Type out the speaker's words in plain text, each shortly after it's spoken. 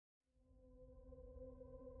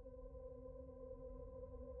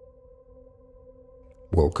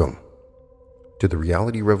Welcome to the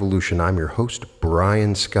Reality Revolution. I'm your host,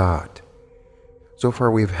 Brian Scott. So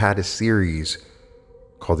far, we've had a series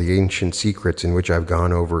called The Ancient Secrets, in which I've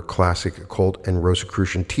gone over classic occult and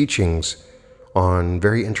Rosicrucian teachings on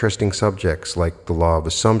very interesting subjects like the law of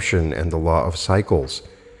assumption and the law of cycles.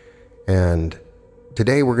 And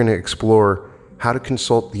today we're going to explore how to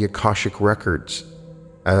consult the Akashic records,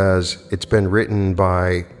 as it's been written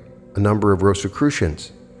by a number of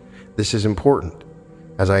Rosicrucians. This is important.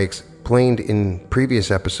 As I explained in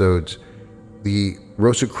previous episodes, the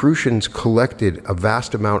Rosicrucians collected a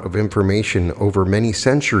vast amount of information over many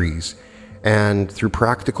centuries, and through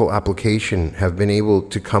practical application have been able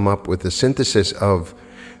to come up with a synthesis of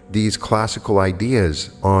these classical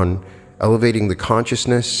ideas on elevating the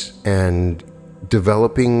consciousness and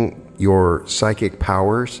developing your psychic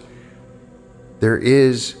powers. There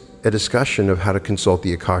is a discussion of how to consult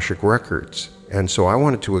the Akashic records, and so I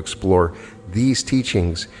wanted to explore these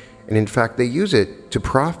teachings, and in fact they use it to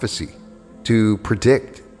prophecy, to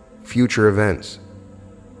predict future events.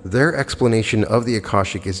 Their explanation of the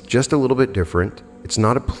Akashic is just a little bit different. It's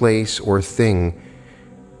not a place or thing.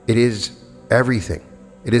 It is everything.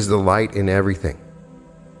 It is the light in everything.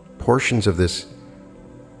 Portions of this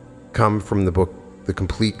come from the book The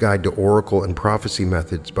Complete Guide to Oracle and Prophecy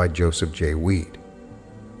Methods by Joseph J. Weed.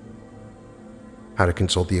 How to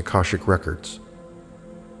consult the Akashic records.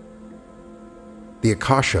 The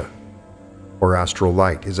Akasha, or astral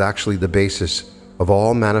light, is actually the basis of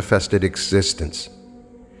all manifested existence.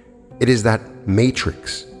 It is that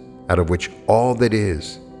matrix out of which all that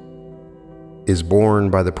is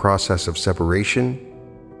born by the process of separation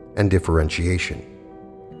and differentiation.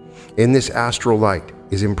 In this astral light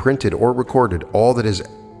is imprinted or recorded all that has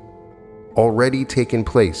already taken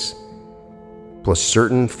place, plus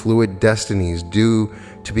certain fluid destinies due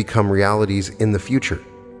to become realities in the future.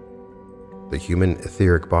 The human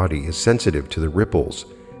etheric body is sensitive to the ripples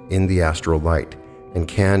in the astral light and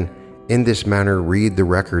can, in this manner, read the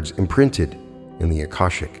records imprinted in the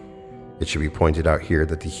Akashic. It should be pointed out here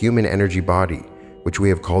that the human energy body, which we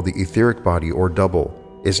have called the etheric body or double,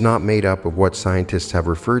 is not made up of what scientists have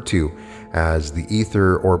referred to as the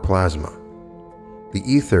ether or plasma. The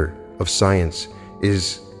ether of science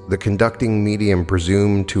is the conducting medium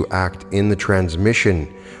presumed to act in the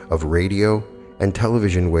transmission of radio and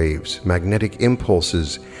television waves, magnetic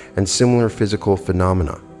impulses, and similar physical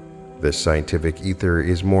phenomena. This scientific ether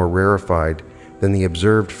is more rarefied than the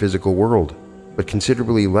observed physical world, but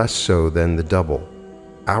considerably less so than the double.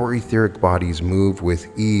 Our etheric bodies move with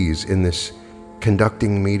ease in this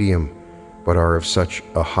conducting medium, but are of such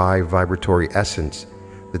a high vibratory essence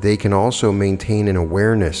that they can also maintain an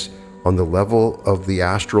awareness on the level of the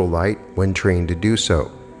astral light when trained to do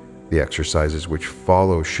so. The exercises which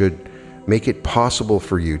follow should make it possible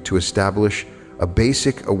for you to establish a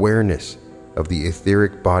basic awareness of the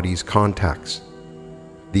etheric body's contacts.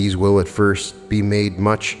 These will at first be made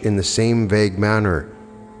much in the same vague manner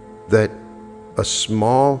that a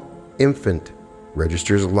small infant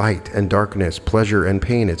registers light and darkness, pleasure and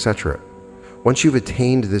pain, etc. Once you've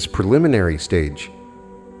attained this preliminary stage,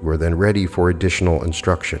 you are then ready for additional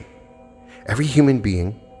instruction. Every human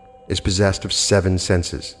being is possessed of 7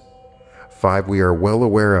 senses. 5 we are well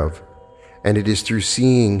aware of, and it is through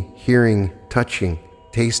seeing, hearing, touching,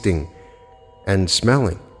 tasting, and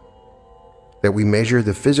smelling that we measure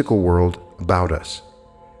the physical world about us.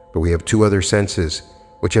 But we have 2 other senses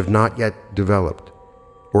which have not yet developed,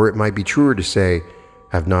 or it might be truer to say,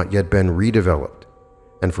 have not yet been redeveloped,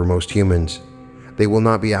 and for most humans, they will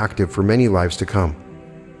not be active for many lives to come.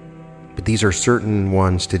 But these are certain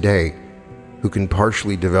ones today who can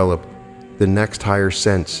partially develop the next higher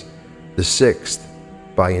sense, the 6th,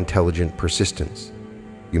 by intelligent persistence.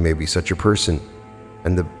 You may be such a person,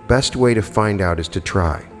 and the best way to find out is to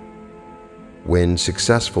try. When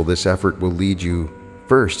successful, this effort will lead you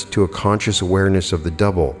first to a conscious awareness of the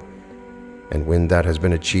double, and when that has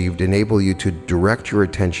been achieved, enable you to direct your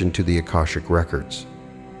attention to the Akashic records.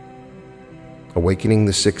 Awakening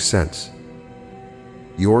the 6th sense.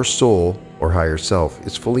 Your soul, or higher self,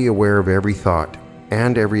 is fully aware of every thought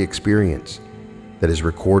and every experience that is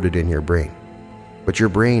recorded in your brain. But your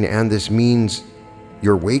brain, and this means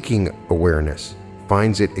your waking awareness,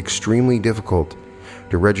 finds it extremely difficult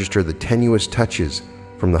to register the tenuous touches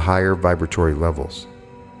from the higher vibratory levels.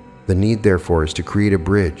 The need, therefore, is to create a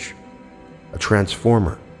bridge, a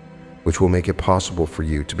transformer, which will make it possible for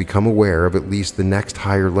you to become aware of at least the next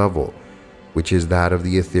higher level, which is that of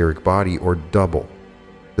the etheric body or double.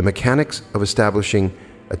 The mechanics of establishing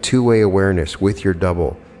a 2-way awareness with your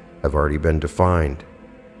double have already been defined,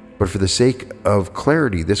 but for the sake of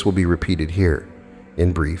clarity, this will be repeated here.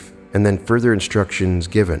 In brief, and then further instructions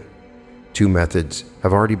given. 2 methods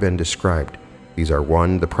have already been described. These are: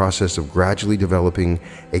 1, the process of gradually developing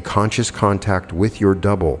a conscious contact with your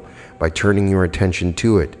double by turning your attention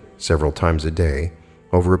to it several times a day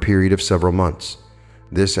over a period of several months.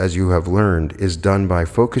 This, as you have learned, is done by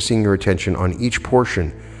focusing your attention on each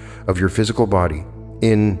portion of your physical body,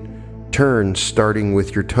 in turn starting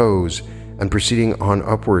with your toes and proceeding on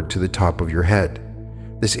upward to the top of your head.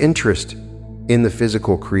 This interest in the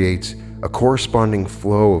physical creates a corresponding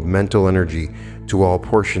flow of mental energy to all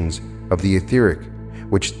portions of the etheric,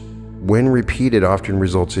 which, when repeated, often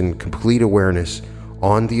results in complete awareness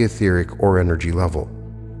on the etheric or energy level.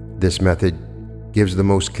 This method gives the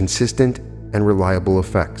most consistent and reliable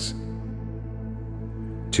effects.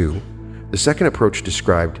 2. The second approach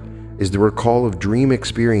described is the recall of dream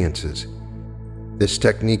experiences. This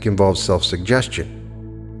technique involves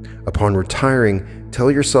self-suggestion. Upon retiring,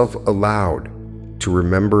 tell yourself aloud to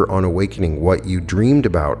remember on awakening what you dreamed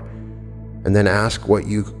about, and then ask what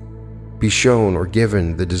you be shown or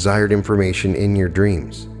given the desired information in your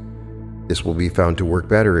dreams. This will be found to work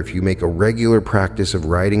better if you make a regular practice of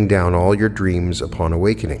writing down all your dreams upon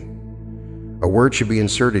awakening. A word should be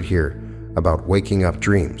inserted here about waking up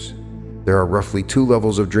dreams. There are roughly 2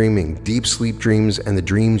 levels of dreaming: deep sleep dreams and the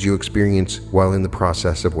dreams you experience while in the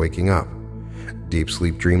process of waking up. Deep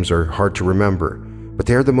sleep dreams are hard to remember, but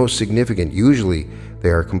they are the most significant. Usually, they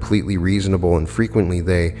are completely reasonable, and frequently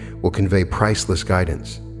they will convey priceless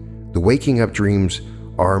guidance. The waking up dreams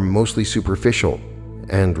are mostly superficial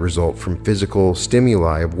and result from physical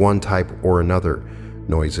stimuli of one type or another: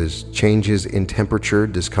 noises, changes in temperature,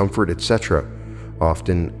 discomfort, etc.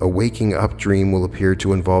 Often, a waking up dream will appear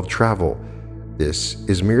to involve travel. This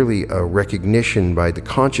is merely a recognition by the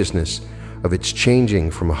consciousness of its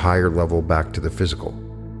changing from a higher level back to the physical.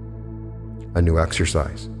 A new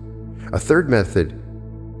exercise. A third method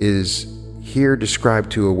is here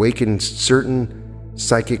described to awaken certain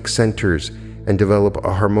psychic centers and develop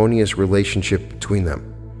a harmonious relationship between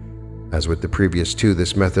them. As with the previous 2,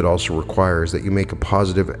 this method also requires that you make a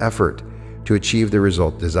positive effort to achieve the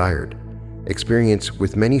result desired. Experience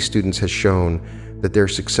with many students has shown that their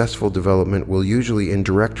successful development will usually in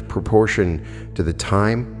direct proportion to the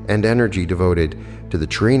time and energy devoted to the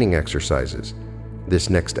training exercises. This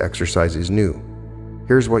next exercise is new.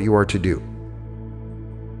 Here's what you are to do.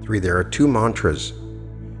 3. There are 2 mantras.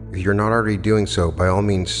 If you're not already doing so, by all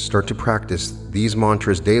means start to practice these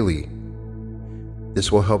mantras daily.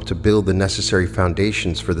 This will help to build the necessary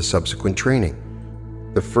foundations for the subsequent training.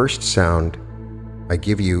 The first sound I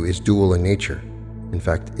give you is dual in nature. In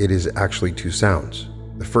fact, it is actually 2 sounds.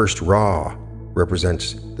 The first, Ra,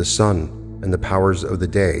 represents the sun and the powers of the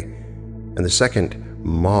day, and the second,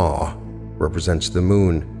 Ma, represents the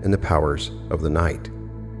moon and the powers of the night.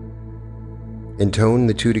 Intone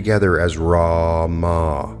the 2 together as Ra,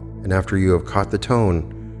 Ma, and after you have caught the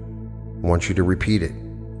tone, I want you to repeat it.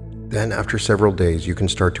 Then, after several days, you can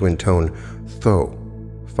start to intone Tho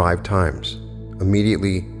 5 times,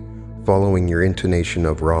 immediately following your intonation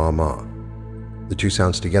of Ra, Ma. The 2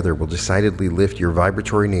 sounds together will decidedly lift your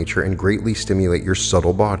vibratory nature and greatly stimulate your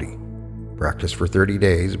subtle body. Practice for 30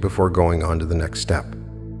 days before going on to the next step,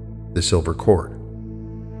 the silver cord.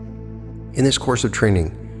 In this course of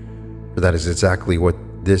training, for that is exactly what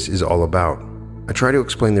this is all about, I try to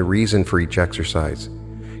explain the reason for each exercise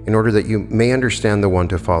in order that you may understand the one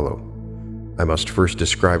to follow. I must first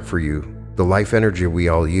describe for you the life energy we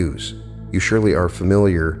all use. You surely are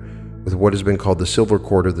familiar with what has been called the silver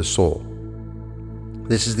cord of the soul.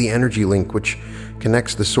 This is the energy link which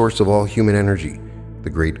connects the source of all human energy, the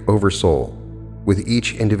great Oversoul, with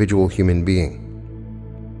each individual human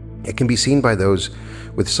being. It can be seen by those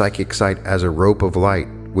with psychic sight as a rope of light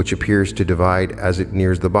which appears to divide as it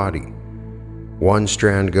nears the body. One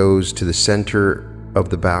strand goes to the center of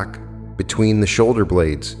the back between the shoulder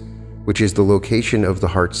blades, which is the location of the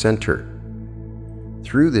heart center.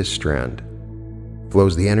 Through this strand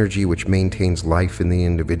flows the energy which maintains life in the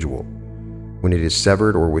individual. When it is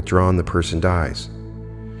severed or withdrawn, the person dies.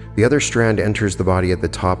 The other strand enters the body at the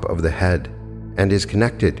top of the head and is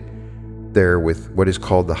connected there with what is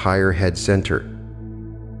called the higher head center.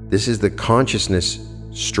 This is the consciousness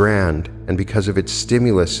strand, and because of its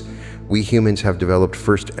stimulus, we humans have developed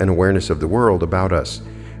first an awareness of the world about us,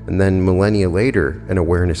 and then millennia later, an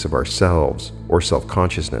awareness of ourselves, or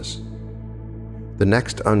self-consciousness. The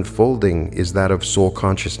next unfolding is that of soul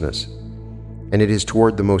consciousness, and it is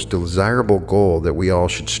toward the most desirable goal that we all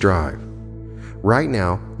should strive. Right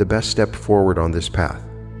now, the best step forward on this path,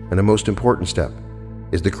 and a most important step,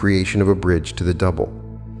 is the creation of a bridge to the double.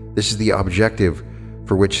 This is the objective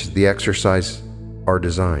for which the exercises are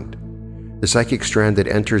designed. The psychic strand that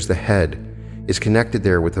enters the head is connected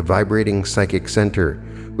there with a vibrating psychic center,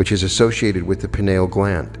 which is associated with the pineal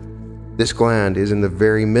gland. This gland is in the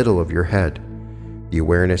very middle of your head. The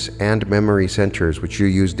awareness and memory centers which you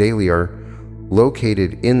use daily are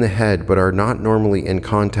located in the head but are not normally in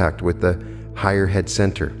contact with the higher head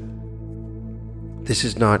center. This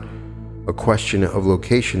is not a question of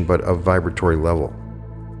location but of vibratory level.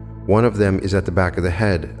 One of them is at the back of the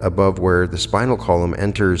head, above where the spinal column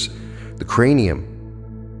enters the cranium,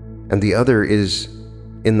 and the other is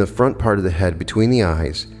in the front part of the head between the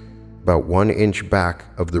eyes, about 1 inch back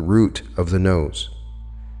of the root of the nose.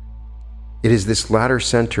 It is this latter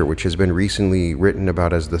center which has been recently written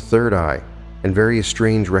about as the third eye, and various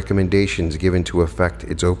strange recommendations given to affect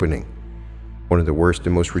its opening. One of the worst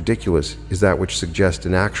and most ridiculous is that which suggests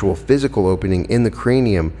an actual physical opening in the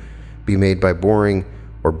cranium be made by boring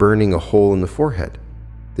or burning a hole in the forehead.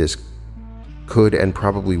 This could and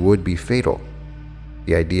probably would be fatal.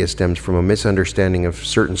 The idea stems from a misunderstanding of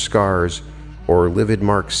certain scars or livid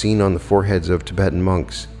marks seen on the foreheads of Tibetan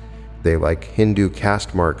monks. They, like Hindu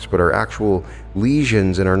caste marks, but are actual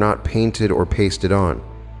lesions and are not painted or pasted on.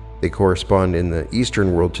 They correspond in the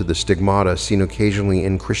Eastern world to the stigmata seen occasionally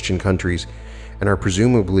in Christian countries and are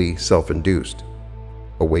presumably self-induced.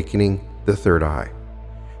 Awakening the third eye.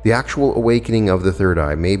 The actual awakening of the third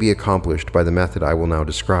eye may be accomplished by the method I will now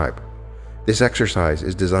describe. This exercise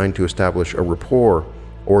is designed to establish a rapport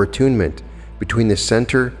or attunement between the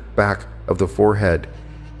center back of the forehead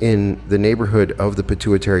in the neighborhood of the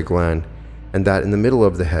pituitary gland and that in the middle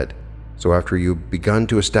of the head. So after you've begun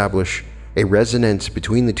to establish a resonance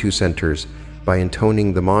between the two centers by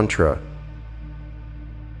intoning the mantra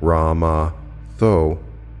Rama Tho,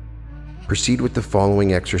 proceed with the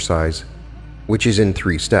following exercise, which is in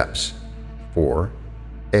 3 steps.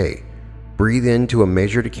 4a. Breathe in to a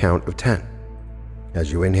measured count of 10.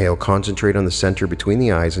 As you inhale, concentrate on the center between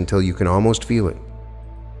the eyes until you can almost feel it.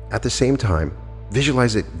 At the same time,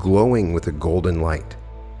 visualize it glowing with a golden light.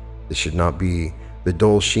 This should not be the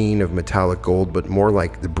dull sheen of metallic gold, but more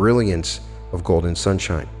like the brilliance of golden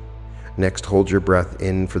sunshine. Next, hold your breath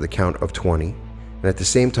in for the count of 20, and at the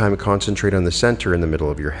same time concentrate on the center in the middle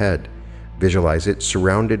of your head. Visualize it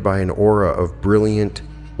surrounded by an aura of brilliant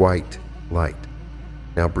white light.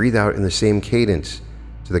 Now breathe out in the same cadence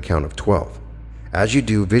to the count of 12. As you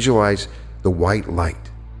do, visualize the white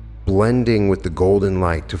light blending with the golden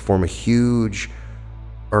light to form a huge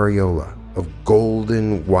aureola of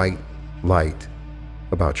golden white light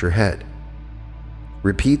about your head.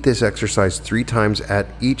 Repeat this exercise 3 times at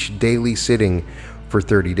each daily sitting for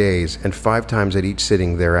 30 days and 5 times at each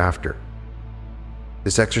sitting thereafter.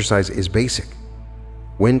 This exercise is basic.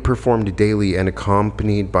 When performed daily and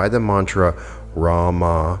accompanied by the mantra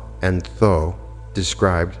Rama and Tho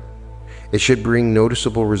described, it should bring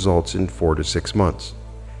noticeable results in 4 to 6 months.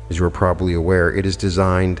 As you are probably aware, it is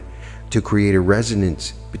designed to create a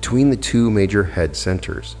resonance between the 2 major head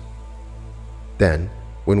centers. Then,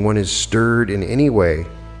 when one is stirred in any way,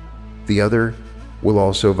 the other will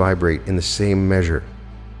also vibrate in the same measure.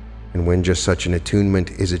 And when just such an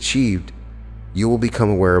attunement is achieved, you will become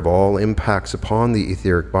aware of all impacts upon the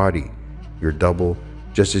etheric body, your double,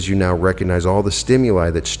 just as you now recognize all the stimuli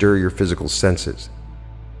that stir your physical senses.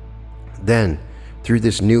 Then, through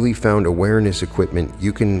this newly found awareness equipment,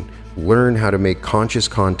 you can learn how to make conscious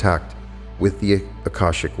contact with the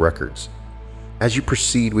Akashic records. As you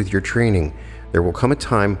proceed with your training, there will come a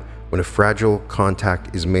time when a fragile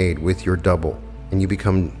contact is made with your double, and you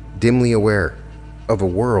become dimly aware of a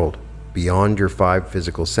world beyond your 5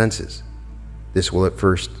 physical senses. This will at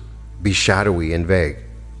first be shadowy and vague.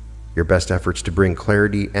 Your best efforts to bring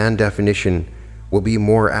clarity and definition will be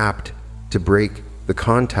more apt to break the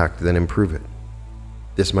contact than improve it.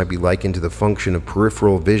 This might be likened to the function of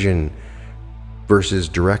peripheral vision versus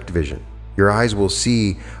direct vision. Your eyes will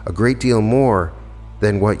see a great deal more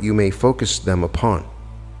than what you may focus them upon.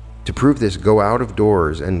 To prove this, go out of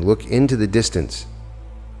doors and look into the distance.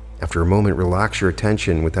 After a moment, relax your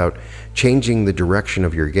attention without changing the direction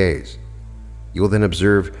of your gaze. You will then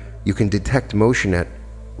observe you can detect motion at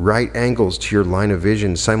right angles to your line of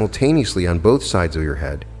vision simultaneously on both sides of your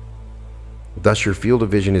head. Thus, your field of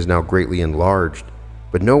vision is now greatly enlarged,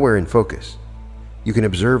 but nowhere in focus. You can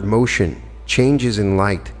observe motion, changes in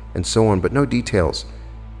light, and so on, but no details.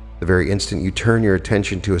 The very instant you turn your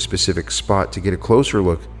attention to a specific spot to get a closer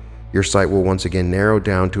look, your sight will once again narrow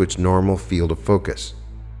down to its normal field of focus.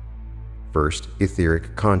 First,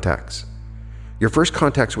 etheric contacts. Your first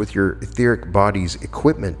contacts with your etheric body's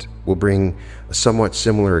equipment will bring a somewhat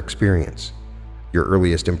similar experience. Your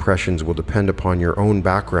earliest impressions will depend upon your own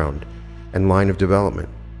background and line of development.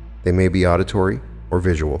 They may be auditory or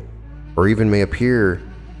visual. or even may appear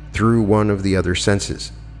through one of the other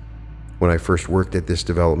senses. When I first worked at this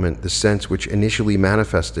development, the sense which initially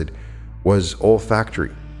manifested was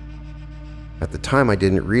olfactory. At the time, I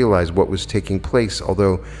didn't realize what was taking place,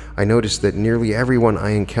 although I noticed that nearly everyone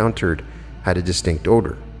I encountered had a distinct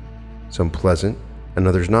odor, some pleasant and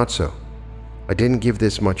others not so. I didn't give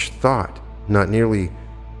this much thought, not nearly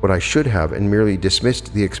what I should have, and merely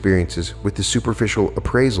dismissed the experiences with the superficial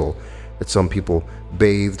appraisal that some people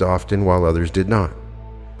bathed often while others did not.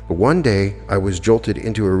 But one day, I was jolted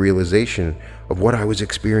into a realization of what I was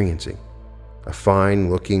experiencing. A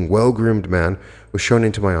fine-looking, well-groomed man was shown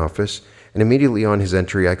into my office, and immediately on his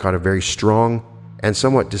entry, I caught a very strong and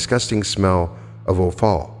somewhat disgusting smell of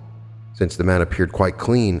offal. Since the man appeared quite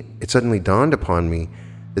clean, it suddenly dawned upon me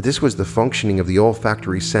that this was the functioning of the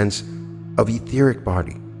olfactory sense of etheric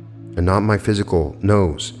body, and not my physical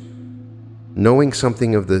nose. Knowing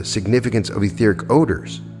something of the significance of etheric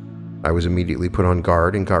odors, I was immediately put on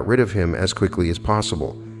guard and got rid of him as quickly as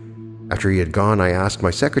possible. After he had gone, I asked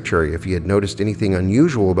my secretary if he had noticed anything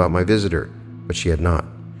unusual about my visitor, but she had not.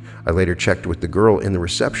 I later checked with the girl in the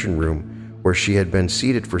reception room, where she had been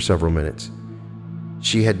seated for several minutes.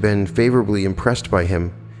 She had been favorably impressed by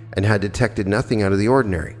him and had detected nothing out of the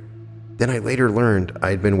ordinary. Then I later learned I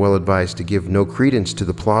had been well advised to give no credence to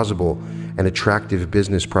the plausible and attractive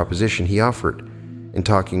business proposition he offered. In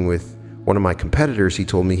talking with one of my competitors, he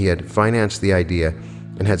told me he had financed the idea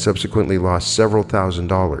and had subsequently lost several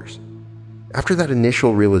 $1,000s. After that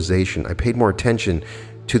initial realization, I paid more attention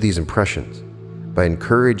to these impressions. By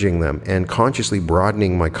encouraging them and consciously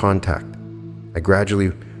broadening my contact, I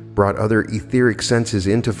gradually brought other etheric senses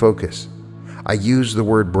into focus. I use the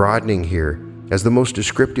word broadening here as the most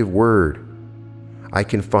descriptive word I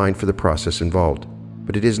can find for the process involved,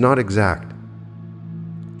 but it is not exact.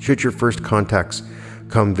 Should your first contacts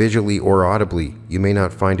come visually or audibly, you may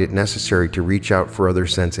not find it necessary to reach out for other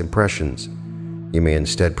sense impressions. You may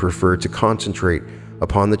instead prefer to concentrate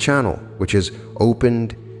upon the channel which is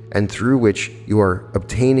opened and through which you are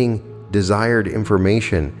obtaining desired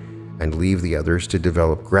information, and leave the others to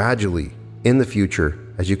develop gradually in the future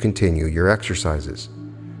as you continue your exercises.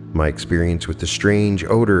 My experience with the strange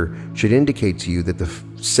odor should indicate to you that the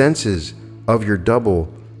senses of your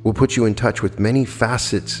double will put you in touch with many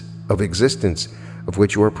facets of existence of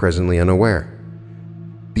which you are presently unaware.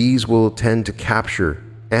 These will tend to capture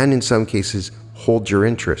and in some cases hold your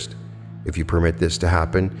interest. If you permit this to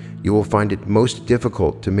happen, you will find it most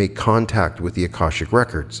difficult to make contact with the Akashic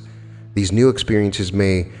records. These new experiences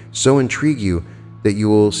may so intrigue you that you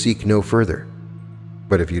will seek no further.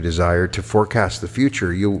 But if you desire to forecast the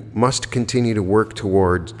future, you must continue to work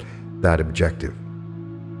towards that objective.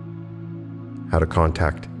 How to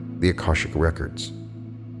contact the Akashic records.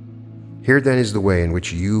 Here then is the way in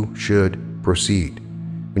which you should proceed.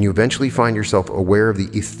 When you eventually find yourself aware of the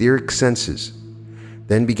etheric senses,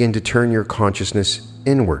 then begin to turn your consciousness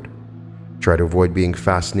inward. Try to avoid being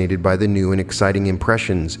fascinated by the new and exciting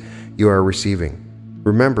impressions you are receiving.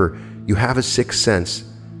 Remember, you have a sixth sense,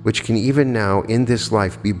 which can even now in this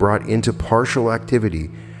life be brought into partial activity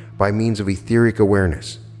by means of etheric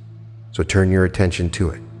awareness. So turn your attention to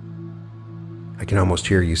it. I can almost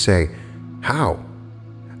hear you say, how?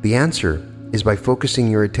 The answer is by focusing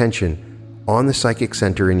your attention on the psychic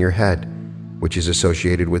center in your head, which is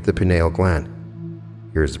associated with the pineal gland.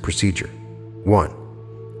 Here's the procedure.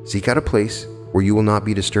 1. Seek out a place where you will not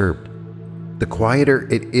be disturbed. The quieter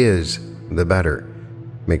it is, the better.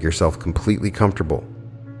 Make yourself completely comfortable.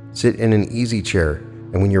 Sit in an easy chair,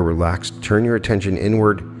 and when you're relaxed, turn your attention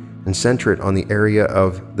inward and center it on the area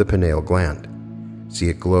of the pineal gland. See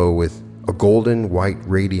it glow with a golden white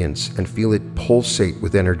radiance and feel it pulsate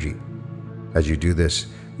with energy. As you do this,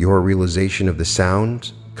 your realization of the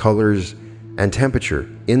sounds, colors, and temperature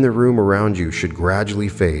in the room around you should gradually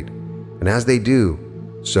fade, and as they do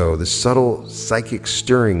so, the subtle psychic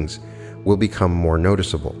stirrings will become more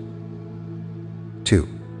noticeable. 2.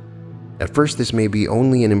 At first, this may be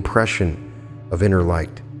only an impression of inner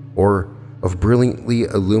light, or of brilliantly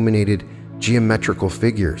illuminated geometrical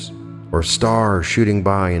figures, or stars shooting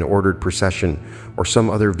by in ordered procession, or some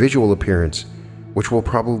other visual appearance which will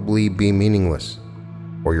probably be meaningless.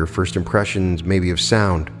 Or your first impressions may be of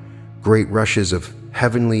sound, great rushes of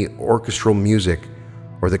heavenly orchestral music,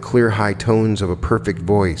 or the clear high tones of a perfect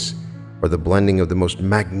voice, or the blending of the most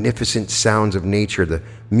magnificent sounds of nature, the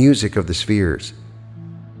music of the spheres.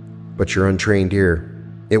 But your untrained ear,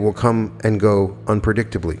 it will come and go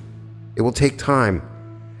unpredictably. It will take time,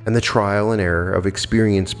 and the trial and error of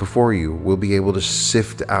experience before you will be able to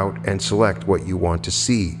sift out and select what you want to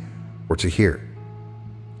see or to hear.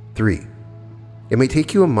 3. It may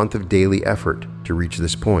take you a month of daily effort to reach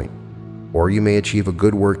this point. or you may achieve a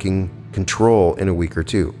good working control in a week or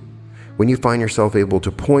two. When you find yourself able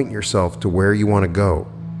to point yourself to where you want to go,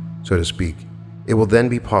 so to speak, it will then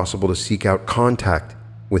be possible to seek out contact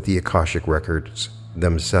with the Akashic records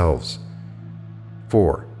themselves.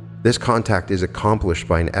 4. This contact is accomplished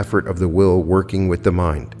by an effort of the will working with the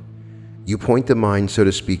mind. You point the mind, so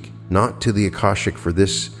to speak, not to the Akashic, for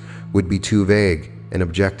this would be too vague and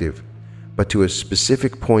objective, but to a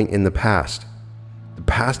specific point in the past. The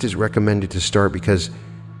past is recommended to start because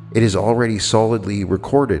it is already solidly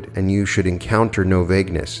recorded, and you should encounter no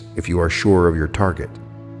vagueness if you are sure of your target.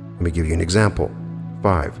 Let me give you an example.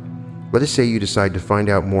 5. Let us say you decide to find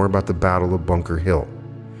out more about the Battle of Bunker Hill.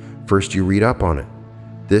 First, you read up on it.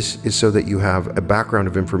 This is so that you have a background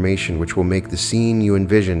of information which will make the scene you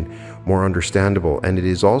envision more understandable, and it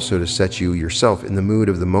is also to set you yourself in the mood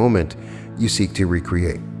of the moment you seek to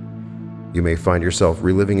recreate. You may find yourself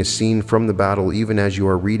reliving a scene from the battle even as you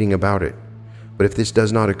are reading about it. But if this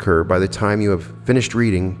does not occur, by the time you have finished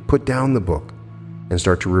reading, put down the book and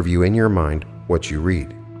start to review in your mind what you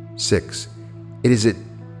read. 6. It is at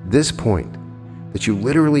this point that you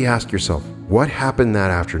literally ask yourself, what happened that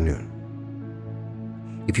afternoon?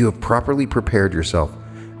 If you have properly prepared yourself,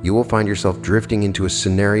 you will find yourself drifting into a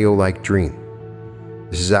scenario-like dream.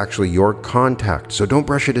 This is actually your contact, so don't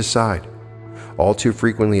brush it aside. All too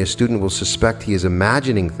frequently, a student will suspect he is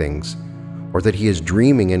imagining things, or that he is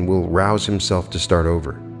dreaming, and will rouse himself to start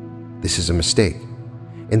over. This is a mistake.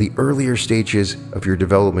 In the earlier stages of your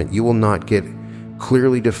development, you will not get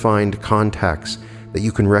clearly defined contacts that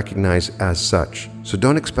you can recognize as such, so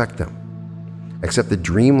don't expect them. Accept the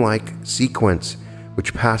dreamlike sequence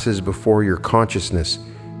which passes before your consciousness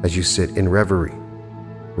as you sit in reverie.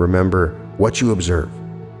 Remember what you observe.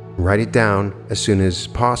 Write it down as soon as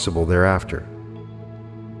possible thereafter.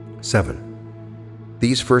 7.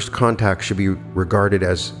 These first contacts should be regarded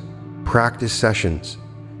as practice sessions.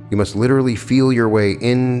 You must literally feel your way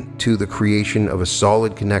into the creation of a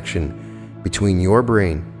solid connection between your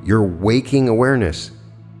brain, your waking awareness,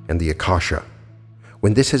 and the Akasha.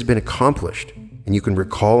 When this has been accomplished, and you can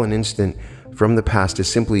recall an instant from the past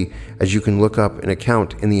as simply as you can look up an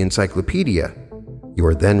account in the encyclopedia, you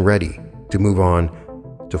are then ready to move on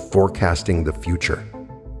to forecasting the future.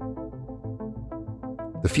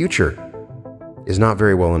 The future is not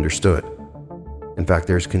very well understood. In fact,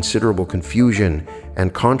 there's considerable confusion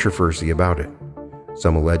and controversy about it.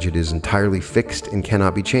 Some allege it is entirely fixed and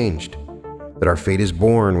cannot be changed, that our fate is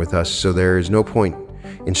born with us, so there is no point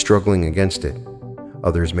in struggling against it.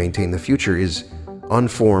 Others maintain the future is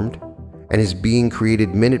unformed and is being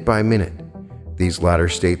created minute by minute. These latter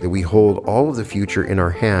state that we hold all of the future in our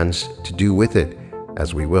hands to do with it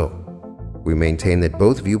as we will. We maintain that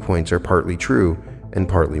both viewpoints are partly true and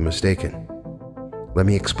partly mistaken. Let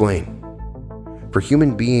me explain. For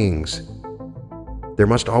human beings, there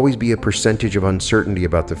must always be a percentage of uncertainty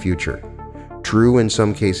about the future. True, in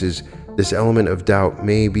some cases, this element of doubt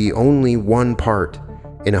may be only 1 part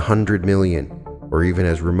in 100 million, or even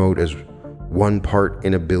as remote as 1 part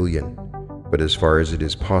in 1 billion. But as far as it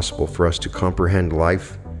is possible for us to comprehend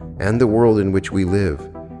life and the world in which we live,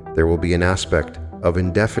 there will be an aspect of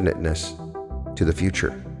indefiniteness to the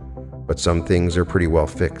future. But some things are pretty well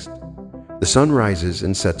fixed. The sun rises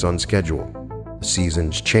and sets on schedule. The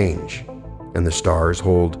seasons change, and the stars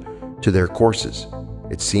hold to their courses.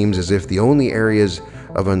 It seems as if the only areas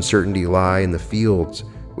of uncertainty lie in the fields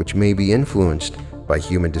which may be influenced by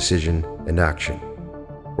human decision and action,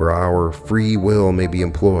 where our free will may be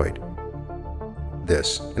employed.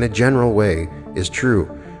 This, in a general way, is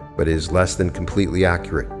true, but is less than completely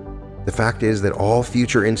accurate. The fact is that all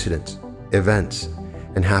future incidents, events,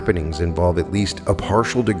 and happenings involve at least a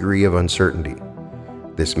partial degree of uncertainty.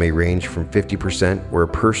 This may range from 50%, where a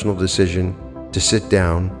personal decision to sit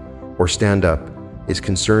down or stand up is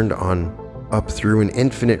concerned, on up through an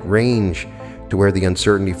infinite range to where the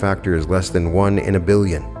uncertainty factor is less than 1 in 1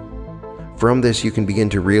 billion. From this, you can begin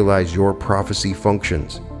to realize your prophecy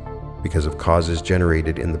functions. Because of causes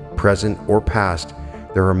generated in the present or past,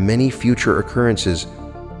 there are many future occurrences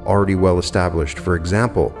already well established. For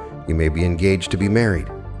example, you may be engaged to be married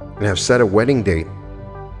and have set a wedding date.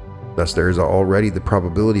 Thus, there is already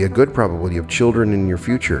a good probability of children in your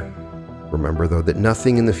future. Remember, though, that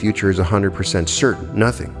nothing in the future is 100% certain.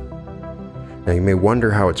 Nothing. Now, you may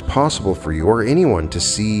wonder how it's possible for you or anyone to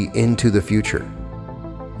see into the future.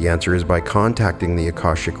 The answer is by contacting the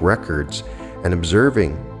Akashic records and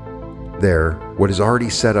observing there what is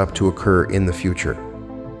already set up to occur in the future.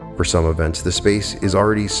 For some events, the space is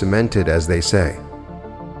already cemented, as they say.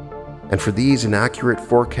 And for these, an accurate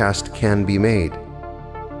forecast can be made.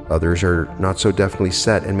 Others are not so definitely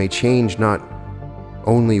set and may change not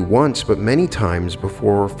only once but many times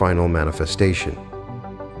before final manifestation.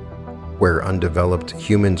 Where undeveloped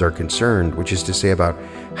humans are concerned, which is to say about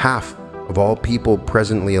half of all people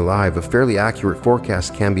presently alive, a fairly accurate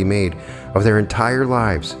forecast can be made of their entire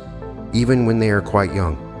lives, even when they are quite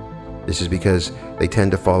young. This is because they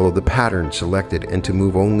tend to follow the pattern selected and to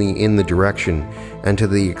move only in the direction and to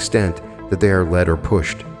the extent that they are led or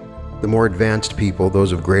pushed. The more advanced people,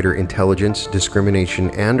 those of greater intelligence, discrimination,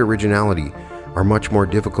 and originality, are much more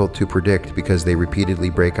difficult to predict because they repeatedly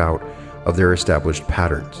break out of their established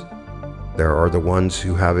patterns. There are the ones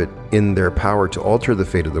who have it in their power to alter the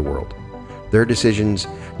fate of the world. Their decisions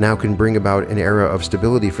now can bring about an era of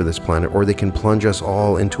stability for this planet, or they can plunge us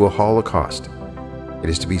all into a holocaust. It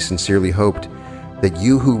is to be sincerely hoped that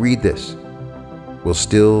you who read this will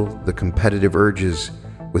still the competitive urges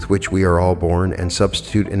with which we are all born and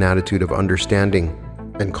substitute an attitude of understanding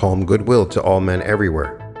and calm goodwill to all men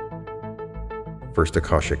everywhere. First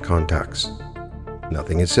Akashic contacts.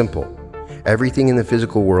 Nothing is simple. Everything in the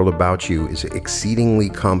physical world about you is exceedingly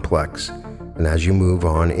complex, and as you move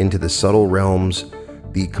on into the subtle realms,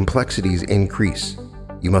 the complexities increase.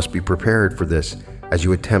 You must be prepared for this as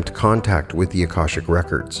you attempt contact with the Akashic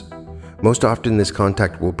records. Most often this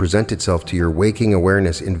contact will present itself to your waking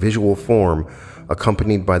awareness in visual form,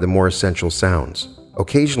 accompanied by the more essential sounds.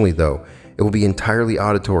 Occasionally, though, it will be entirely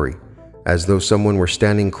auditory, as though someone were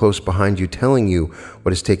standing close behind you telling you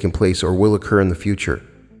what has taken place or will occur in the future.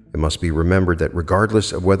 It must be remembered that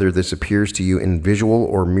regardless of whether this appears to you in visual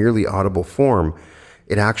or merely audible form,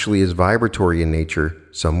 it actually is vibratory in nature,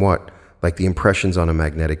 somewhat like the impressions on a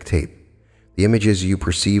magnetic tape. The images you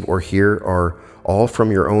perceive or hear are all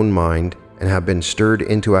from your own mind and have been stirred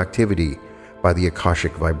into activity by the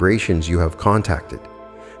Akashic vibrations you have contacted.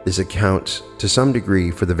 This accounts to some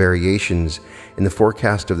degree for the variations in the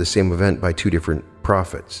forecast of the same event by two different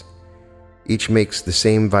prophets. Each makes the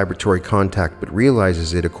same vibratory contact but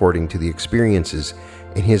realizes it according to the experiences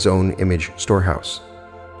in his own image storehouse.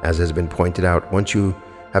 As has been pointed out, once you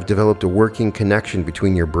have developed a working connection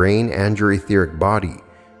between your brain and your etheric body,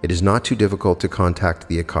 it is not too difficult to contact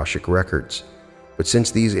the Akashic records. But since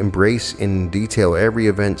these embrace in detail every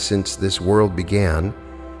event since this world began,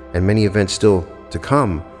 and many events still to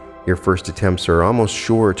come, your first attempts are almost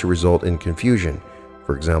sure to result in confusion.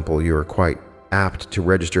 For example, you are quite apt to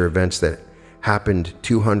register events that happened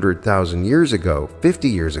 200,000 years ago, 50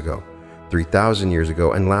 years ago, 3,000 years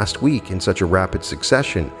ago, and last week in such a rapid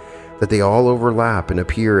succession that they all overlap and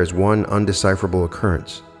appear as one undecipherable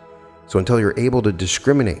occurrence. So until you're able to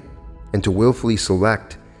discriminate and to willfully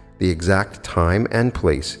select the exact time and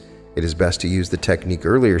place, it is best to use the technique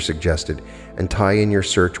earlier suggested and tie in your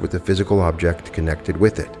search with the physical object connected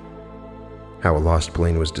with it. How a lost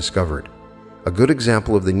plane was discovered. A good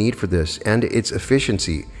example of the need for this and its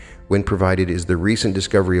efficiency when provided is the recent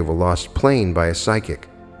discovery of a lost plane by a psychic.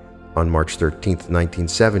 On March 13,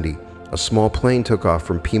 1970, a small plane took off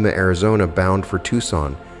from Pima, Arizona, bound for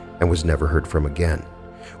Tucson, and was never heard from again.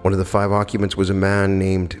 One of the 5 occupants was a man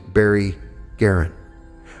named Barry Guerin.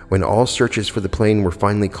 When all searches for the plane were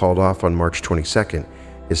finally called off on March 22nd,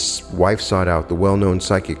 his wife sought out the well-known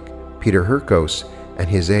psychic Peter Hurkos and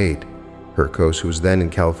his aide. Hurkos, who was then in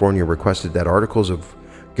California, requested that articles of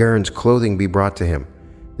Guerin's clothing be brought to him.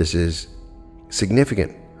 This is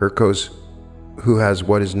significant. Hurkos, who has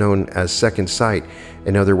what is known as second sight,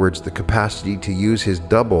 in other words, the capacity to use his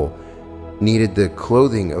double, needed the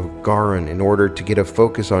clothing of Guerin in order to get a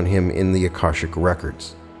focus on him in the Akashic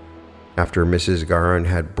records. After Mrs. Guerin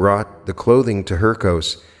had brought the clothing to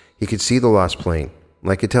Hurkos, he could see the lost plane,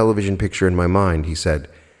 like a television picture in my mind, he said.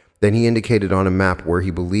 Then he indicated on a map where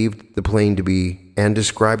he believed the plane to be and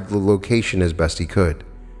described the location as best he could.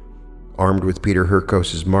 Armed with Peter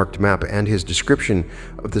Hurkos' marked map and his description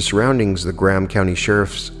of the surroundings, the Graham County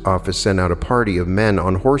Sheriff's Office sent out a party of men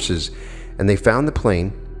on horses, and they found the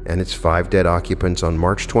plane and its 5 dead occupants on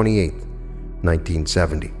March 28,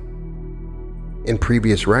 1970. In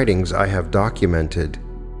previous writings, I have documented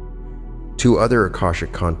 2 other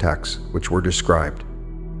Akashic contacts which were described.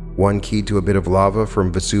 One keyed to a bit of lava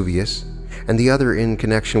from Vesuvius, and the other in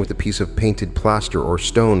connection with a piece of painted plaster or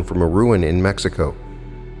stone from a ruin in Mexico.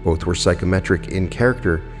 Both were psychometric in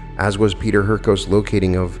character, as was Peter Hurkos'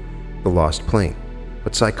 locating of the lost plane.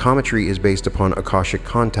 But psychometry is based upon Akashic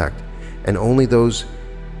contact, and only those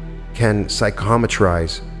can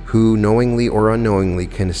psychometrize who, knowingly or unknowingly,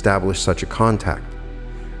 can establish such a contact.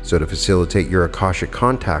 So to facilitate your Akashic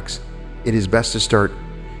contacts, it is best to start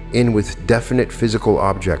in with definite physical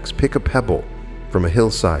objects. Pick a pebble from a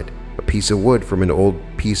hillside, a piece of wood from an old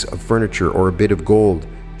piece of furniture, or a bit of gold,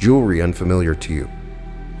 jewelry unfamiliar to you.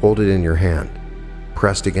 Hold it in your hand,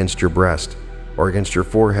 pressed against your breast, or against your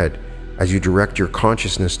forehead as you direct your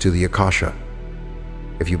consciousness to the Akasha.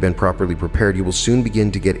 If you've been properly prepared, you will soon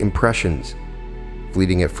begin to get impressions,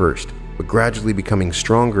 fleeting at first, but gradually becoming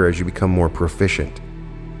stronger as you become more proficient.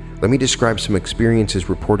 Let me describe some experiences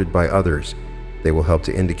reported by others. They will help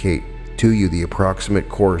to indicate to you the approximate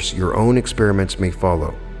course your own experiments may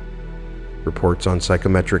follow. Reports on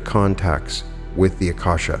psychometric contacts with the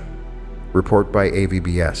Akasha. Report by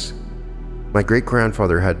AVBS. My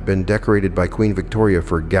great-grandfather had been decorated by Queen Victoria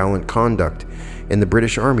for gallant conduct in the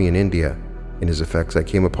British Army in India. In his effects, I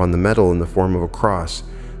came upon the medal in the form of a cross,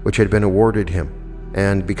 which had been awarded him,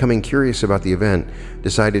 and, becoming curious about the event,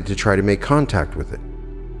 decided to try to make contact with it.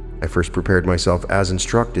 I first prepared myself as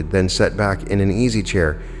instructed, then sat back in an easy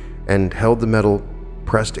chair and held the medal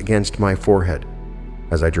pressed against my forehead.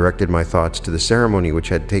 As I directed my thoughts to the ceremony which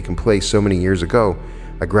had taken place so many years ago,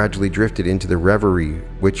 I gradually drifted into the reverie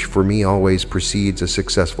which for me always precedes a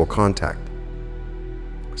successful contact.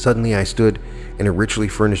 Suddenly I stood in a richly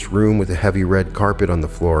furnished room with a heavy red carpet on the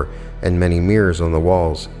floor and many mirrors on the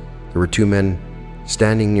walls. There were two men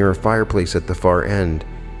standing near a fireplace at the far end,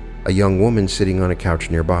 a young woman sitting on a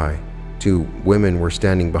couch nearby. Two women were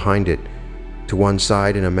standing behind it to one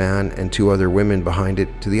side, and a man and two other women behind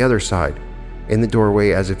it to the other side. In the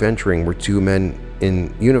doorway, as if entering, were two men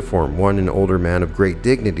in uniform, one an older man of great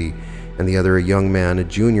dignity, and the other a young man, a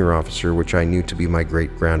junior officer, which I knew to be my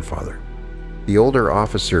great-grandfather. The older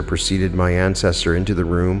officer preceded my ancestor into the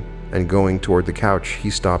room, and going toward the couch,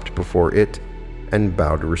 he stopped before it and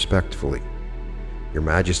bowed respectfully. "Your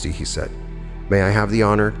Majesty," he said, "may I have the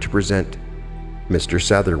honor to present Mr.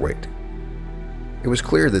 Satherwaite." It was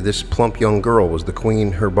clear that this plump young girl was the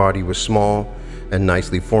queen. Her body was small and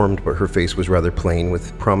nicely formed, but her face was rather plain,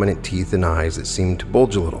 with prominent teeth and eyes that seemed to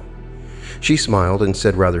bulge a little. She smiled and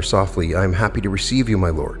said rather softly, "I am happy to receive you, my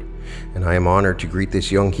lord, and I am honored to greet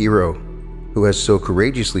this young hero who has so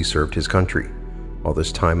courageously served his country." All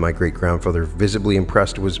this time, my great-grandfather, visibly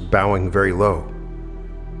impressed, was bowing very low.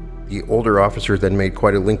 The older officer then made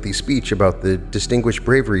quite a lengthy speech about the distinguished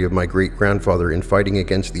bravery of my great-grandfather in fighting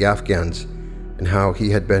against the Afghans, and how he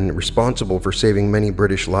had been responsible for saving many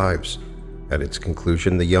British lives. At its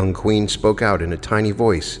conclusion, the young queen spoke out in a tiny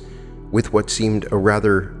voice, with what seemed a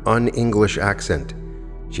rather un-English accent.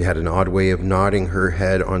 She had an odd way of nodding her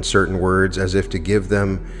head on certain words as if to give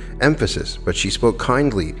them emphasis, but she spoke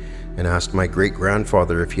kindly and asked my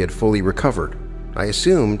great-grandfather if he had fully recovered. I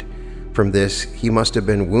assumed from this he must have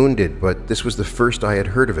been wounded, but this was the first I had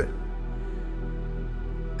heard of it.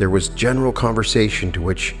 There was general conversation, to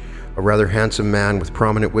which a rather handsome man with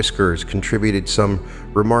prominent whiskers contributed some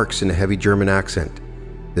remarks in a heavy German accent.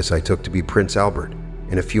 This I took to be Prince Albert.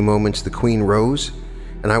 In a few moments the queen rose,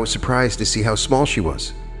 and I was surprised to see how small she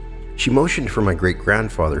was. She motioned for my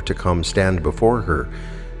great-grandfather to come stand before her,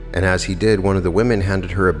 and as he did, one of the women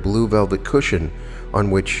handed her a blue velvet cushion on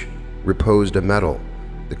which reposed a medal.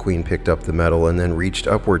 The queen picked up the medal and then reached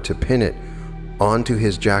upward to pin it onto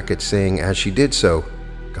his jacket, saying as she did so,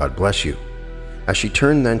 "God bless you." As she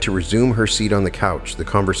turned then to resume her seat on the couch, the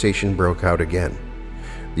conversation broke out again.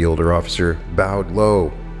 The older officer bowed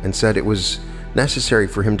low and said it was necessary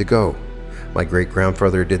for him to go. My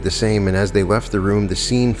great-grandfather did the same, and as they left the room, the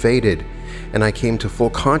scene faded, and I came to full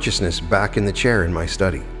consciousness back in the chair in my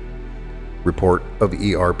study. Report of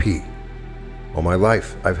ERP. All my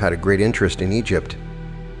life, I've had a great interest in Egypt.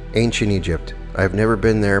 Ancient Egypt. I have never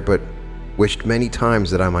been there, but wished many times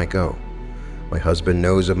that I might go. My husband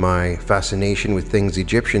knows of my fascination with things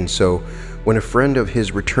Egyptian, so when a friend of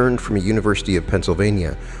his returned from a University of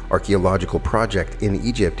Pennsylvania archaeological project in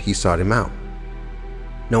Egypt, he sought him out.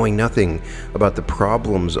 Knowing nothing about the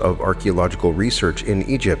problems of archaeological research in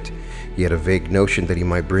Egypt, he had a vague notion that he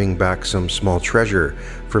might bring back some small treasure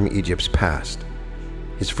from Egypt's past.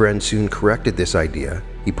 His friend soon corrected this idea.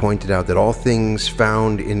 He pointed out that all things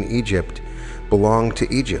found in Egypt belonged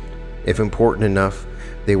to Egypt. If important enough,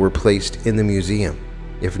 they were placed in the museum.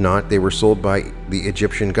 If not, they were sold by the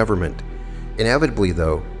Egyptian government. Inevitably,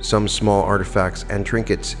 though, some small artifacts and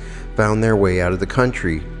trinkets found their way out of the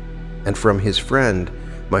country, and from his friend,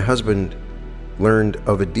 my husband learned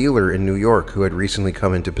of a dealer in New York who had recently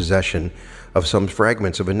come into possession of some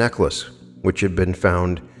fragments of a necklace which had been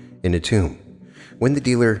found in a tomb. When the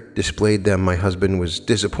dealer displayed them, my husband was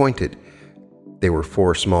disappointed. They were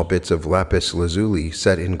 4 small bits of lapis lazuli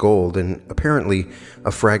set in gold, and apparently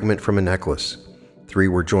a fragment from a necklace. 3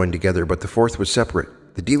 were joined together, but the 4th was separate.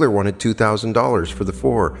 The dealer wanted $2,000 for the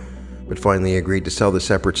 4, but finally agreed to sell the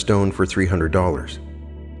separate stone for $300.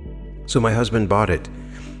 So my husband bought it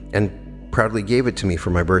and proudly gave it to me for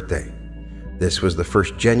my birthday. This was the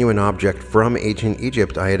first genuine object from ancient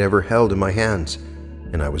Egypt I had ever held in my hands,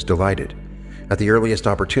 and I was delighted. At the earliest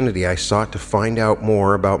opportunity, I sought to find out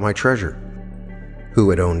more about my treasure, who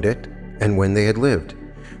had owned it, and when they had lived.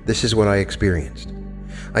 This is what I experienced.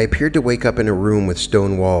 I appeared to wake up in a room with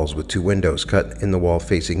stone walls with 2 windows cut in the wall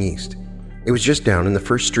facing east. It was just down, and the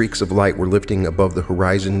first streaks of light were lifting above the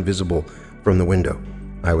horizon visible from the window.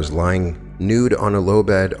 I was lying nude on a low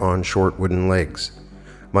bed on short wooden legs.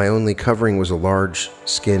 My only covering was a large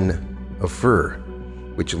skin of fur,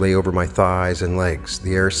 which lay over my thighs and legs.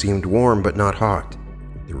 The air seemed warm but not hot.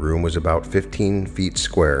 The room was about 15 feet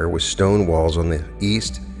square, with stone walls on the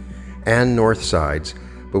east and north sides,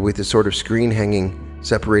 but with a sort of screen hanging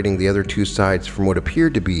separating the other 2 sides from what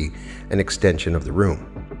appeared to be an extension of the room.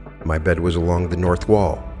 My bed was along the north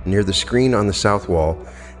wall. Near the screen on the south wall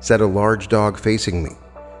sat a large dog facing me.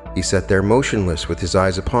 He sat there motionless with his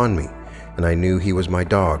eyes upon me, and I knew he was my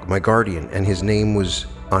dog, my guardian, and his name was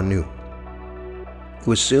Anu. It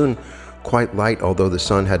was soon quite light, although the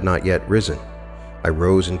sun had not yet risen. I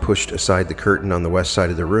rose and pushed aside the curtain on the west side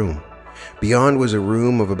of the room. Beyond was a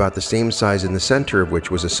room of about the same size, in the center of which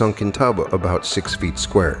was a sunken tub about 6 feet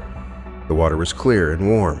square. The water was clear and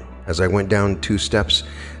warm as I went down 2 steps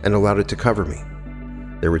and allowed it to cover me.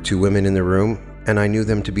 There were 2 women in the room, and I knew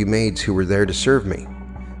them to be maids who were there to serve me.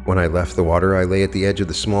 When I left the water, I lay at the edge of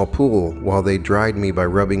the small pool while they dried me by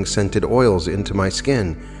rubbing scented oils into my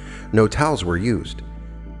skin. No towels were used.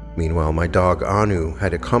 Meanwhile, my dog Anu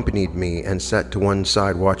had accompanied me and sat to one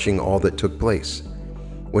side watching all that took place.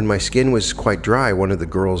 When my skin was quite dry, one of the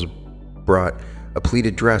girls brought a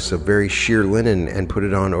pleated dress of very sheer linen and put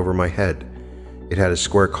it on over my head. It had a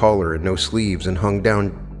square collar and no sleeves and hung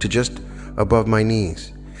down to just above my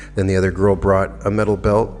knees. Then the other girl brought a metal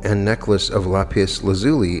belt and necklace of lapis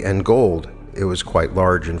lazuli and gold. It was quite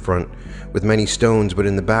large in front, with many stones, but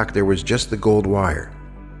in the back there was just the gold wire.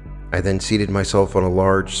 I then seated myself on a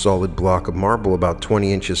large, solid block of marble about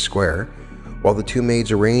 20 inches square, while the 2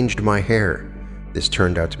 maids arranged my hair. This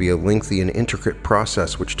turned out to be a lengthy and intricate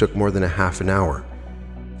process which took more than a half an hour.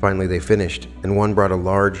 Finally they finished, and one brought a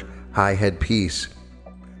large, high headpiece,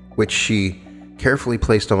 which she carefully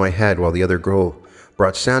placed on my head, while the other girl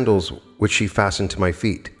brought sandals which she fastened to my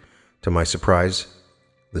feet. To my surprise,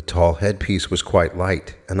 the tall headpiece was quite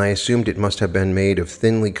light, and I assumed it must have been made of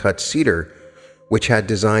thinly cut cedar, which had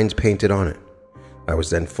designs painted on it. I was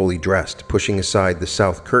then fully dressed. Pushing aside the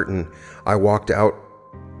south curtain, I walked out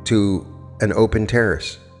to an open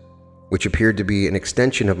terrace, which appeared to be an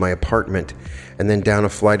extension of my apartment, and then down a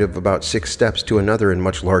flight of about 6 steps to another and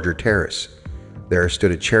much larger terrace. There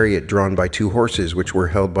stood a chariot drawn by 2 horses, which were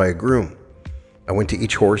held by a groom. I went to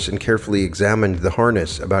each horse and carefully examined the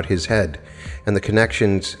harness about his head and the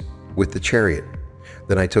connections with the chariot.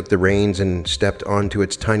 Then I took the reins and stepped onto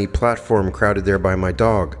its tiny platform, crowded there by my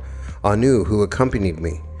dog, Anu, who accompanied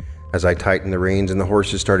me. As I tightened the reins and the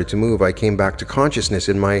horses started to move, I came back to consciousness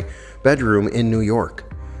in my bedroom in New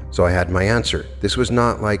York. So I had my answer. This was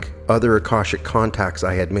not like other Akashic contacts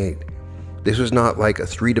I had made. This was not like a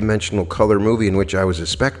 3-dimensional color movie in which I was a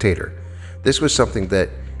spectator. This was something that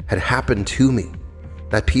had happened to me.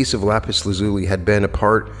 That piece of lapis lazuli had been a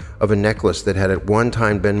part of a necklace that had at one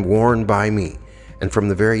time been worn by me, and from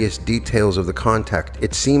the various details of the contact,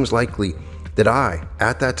 it seems likely that I,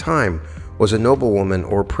 at that time, was a noblewoman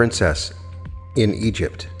or princess in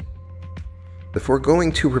Egypt. The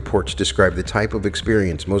foregoing 2 reports describe the type of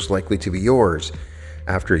experience most likely to be yours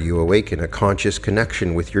after you awaken a conscious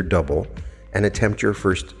connection with your double and attempt your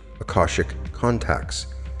first Akashic contacts.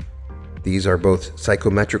 These are both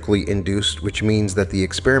psychometrically induced, which means that the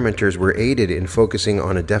experimenters were aided in focusing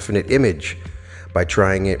on a definite image by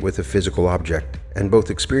trying it with a physical object, and both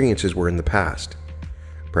experiences were in the past.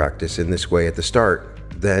 Practice in this way at the start,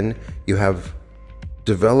 then you have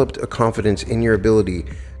developed a confidence in your ability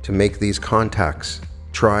to make these contacts.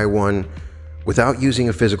 Try one without using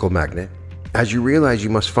a physical magnet. As you realize, you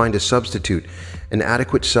must find a substitute, an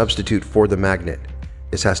adequate substitute for the magnet.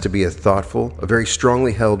 This has to be a thoughtful, a very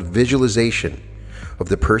strongly held visualization of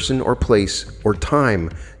the person or place or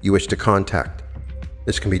time you wish to contact.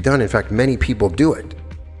 This can be done. In fact, many people do it,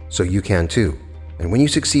 so you can too. And when you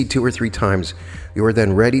succeed 2 or 3 times, you are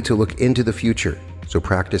then ready to look into the future. So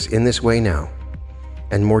practice in this way now,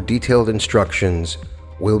 and more detailed instructions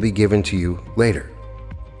will be given to you later.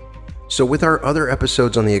 So with our other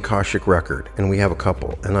episodes on the Akashic record, and we have a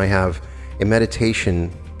couple, and I have a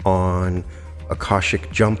meditation on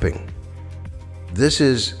Akashic jumping. This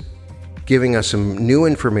is giving us some new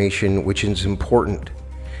information which is important.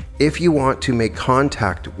 If you want to make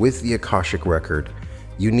contact with the Akashic record,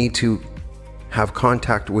 you need to have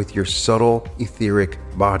contact with your subtle etheric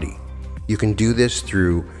body. You can do this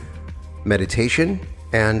through meditation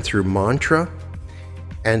and through mantra.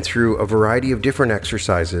 and through a variety of different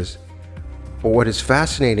exercises. But what is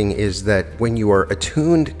fascinating is that when you are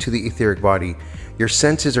attuned to the etheric body, your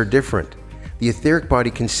senses are different. The etheric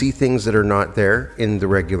body can see things that are not there in the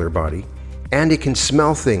regular body, and it can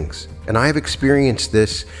smell things. And I have experienced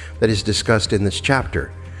this that is discussed in this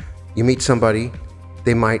chapter. You meet somebody,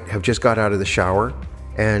 they might have just got out of the shower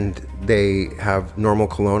and they have normal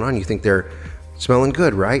cologne on. You think they're smelling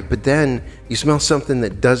good, right? But then you smell something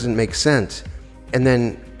that doesn't make sense. And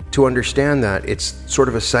then to understand that, it's sort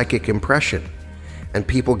of a psychic impression. And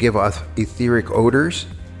people give off etheric odors,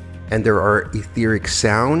 and there are etheric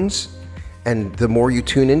sounds. And the more you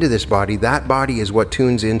tune into this body, that body is what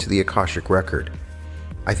tunes into the Akashic record.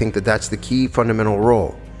 I think that that's the key fundamental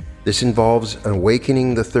role. This involves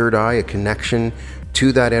awakening the third eye, a connection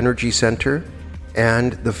to that energy center,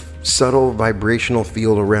 and the subtle vibrational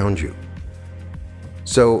field around you.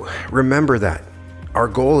 So remember that. Our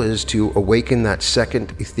goal is to awaken that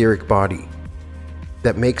second etheric body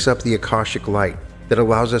that makes up the Akashic light, that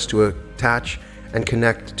allows us to attach and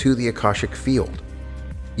connect to the Akashic field.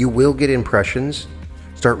 You will get impressions.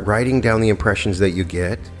 Start writing down the impressions that you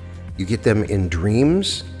get. You get them in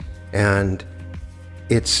dreams, and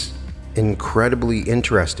it's incredibly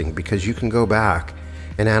interesting because you can go back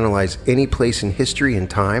and analyze any place in history and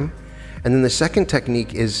time. And then the second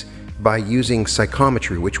technique is by using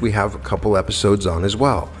psychometry, which we have a couple episodes on as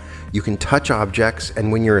well. You can touch objects,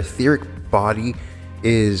 and when your etheric body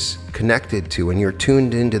is connected to and you're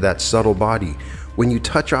tuned into that subtle body, when you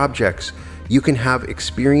touch objects, you can have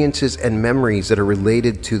experiences and memories that are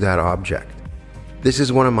related to that object. This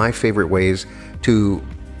is one of my favorite ways to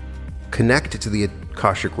connect to the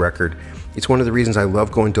Akashic record. It's one of the reasons I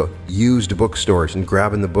love going to used bookstores and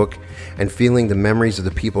grabbing the book and feeling the memories of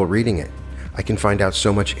the people reading it. I can find out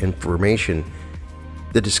so much information.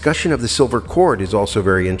 The discussion of the silver cord is also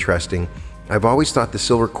very interesting. I've always thought the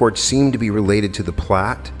silver cord seemed to be related to the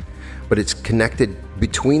plait, but it's connected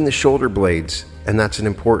between the shoulder blades, and that's an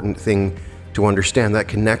important thing to understand. That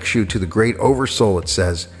connects you to the great oversoul, it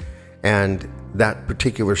says, and that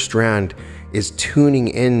particular strand is tuning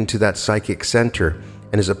into that psychic center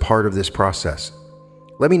and is a part of this process.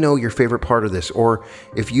 Let me know your favorite part of this, or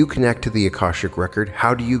if you connect to the Akashic record,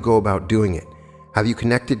 how do you go about doing it? Have you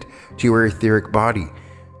connected to your etheric body?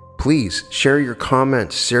 Please share your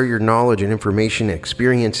comments, share your knowledge and information and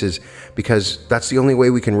experiences, because that's the only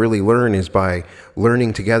way we can really learn, is by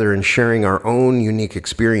learning together and sharing our own unique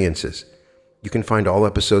experiences. You can find all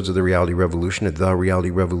episodes of The Reality Revolution at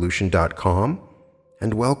therealityrevolution.com,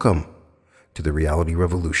 and welcome to The Reality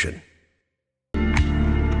Revolution.